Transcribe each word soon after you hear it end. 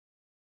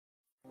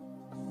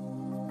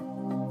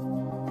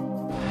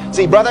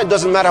See, brother, it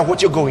doesn't matter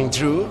what you're going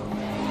through.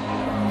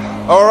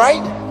 All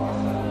right?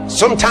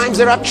 Sometimes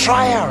there are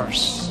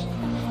trials,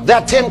 there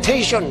are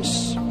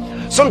temptations,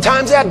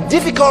 sometimes there are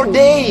difficult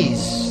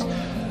days,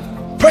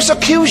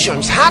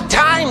 persecutions, hard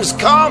times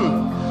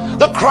come,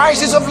 the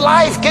crisis of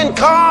life can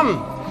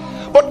come.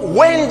 But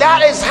when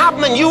that is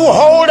happening, you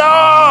hold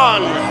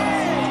on.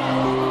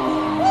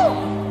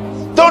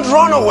 Don't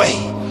run away,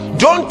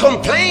 don't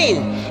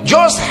complain,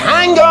 just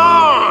hang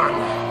on.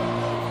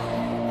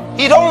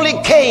 It only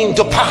came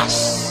to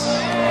pass.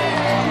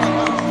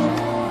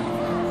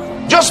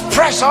 Just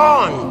press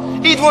on,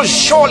 it will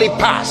surely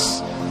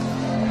pass.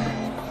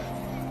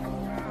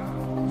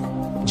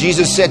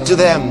 Jesus said to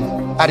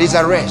them at his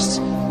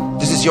arrest,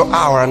 this is your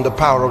hour and the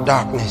power of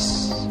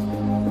darkness.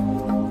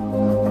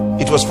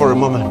 It was for a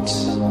moment.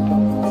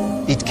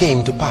 It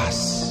came to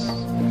pass.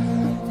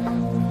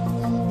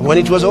 When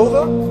it was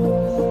over,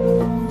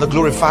 the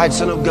glorified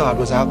Son of God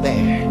was out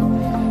there.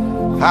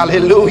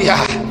 Hallelujah.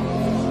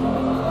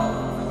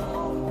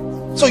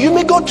 So you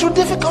may go through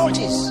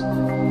difficulties.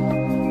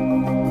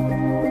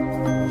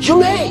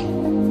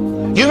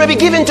 You may be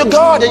giving to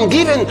God and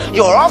giving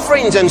your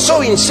offerings and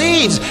sowing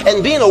seeds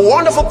and being a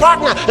wonderful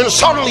partner, and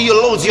suddenly you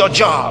lose your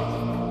job.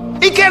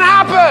 It can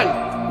happen.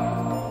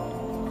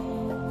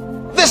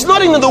 There's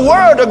nothing in the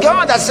word of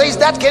God that says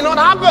that cannot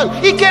happen.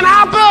 It can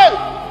happen.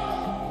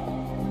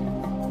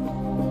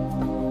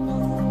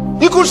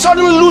 You could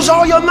suddenly lose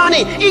all your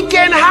money. It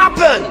can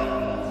happen.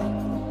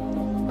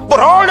 But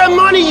all the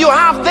money you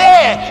have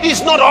there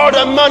is not all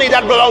the money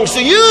that belongs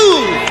to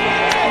you.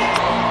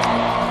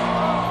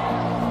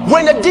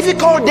 When the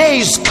difficult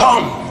days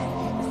come,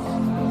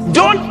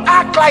 don't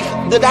act like,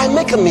 did I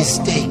make a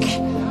mistake?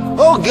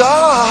 Oh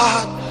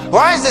God,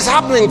 why is this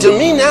happening to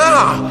me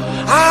now?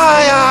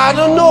 I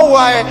don't know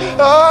why.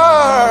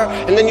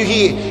 And then you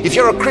hear, if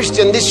you're a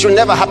Christian, this should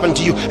never happen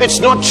to you. It's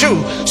not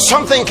true.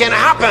 Something can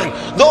happen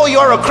though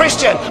you're a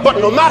Christian, but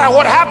no matter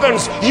what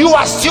happens, you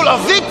are still a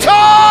victor.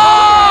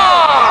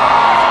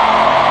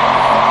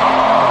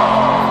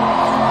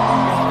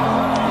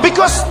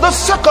 Because the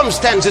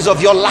circumstances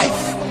of your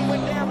life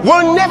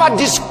will never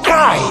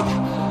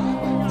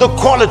describe the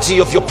quality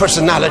of your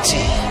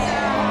personality.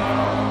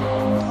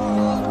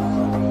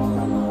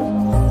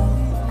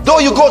 Though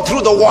you go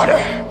through the water,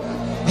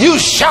 you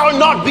shall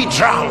not be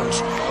drowned.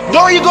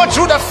 Though you go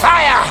through the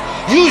fire,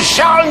 you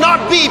shall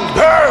not be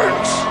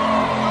burned.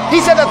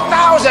 He said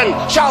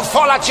 1,000 shall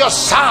fall at your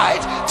side,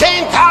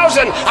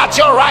 10,000 at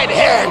your right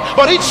hand,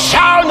 but it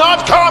shall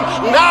not come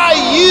nigh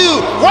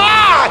you.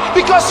 Why?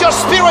 Because your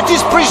spirit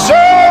is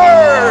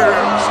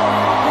preserved.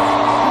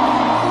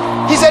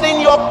 He said,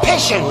 in your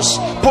patience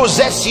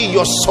possess ye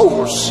your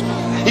souls.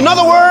 In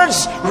other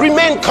words,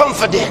 remain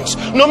confident.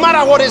 No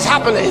matter what is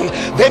happening,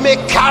 they may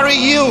carry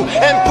you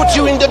and put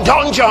you in the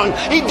dungeon.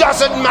 It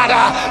doesn't matter.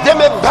 They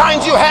may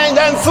bind you hand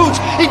and foot.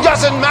 It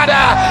doesn't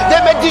matter. They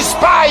may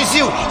despise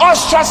you,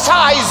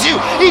 ostracize you.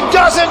 It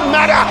doesn't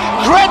matter.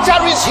 Greater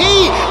is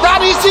he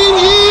that is in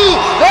you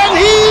than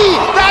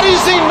he that is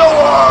in the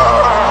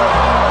world.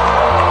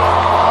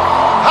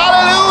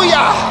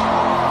 Hallelujah.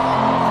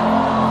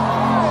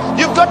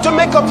 You've got to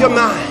make up your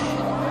mind.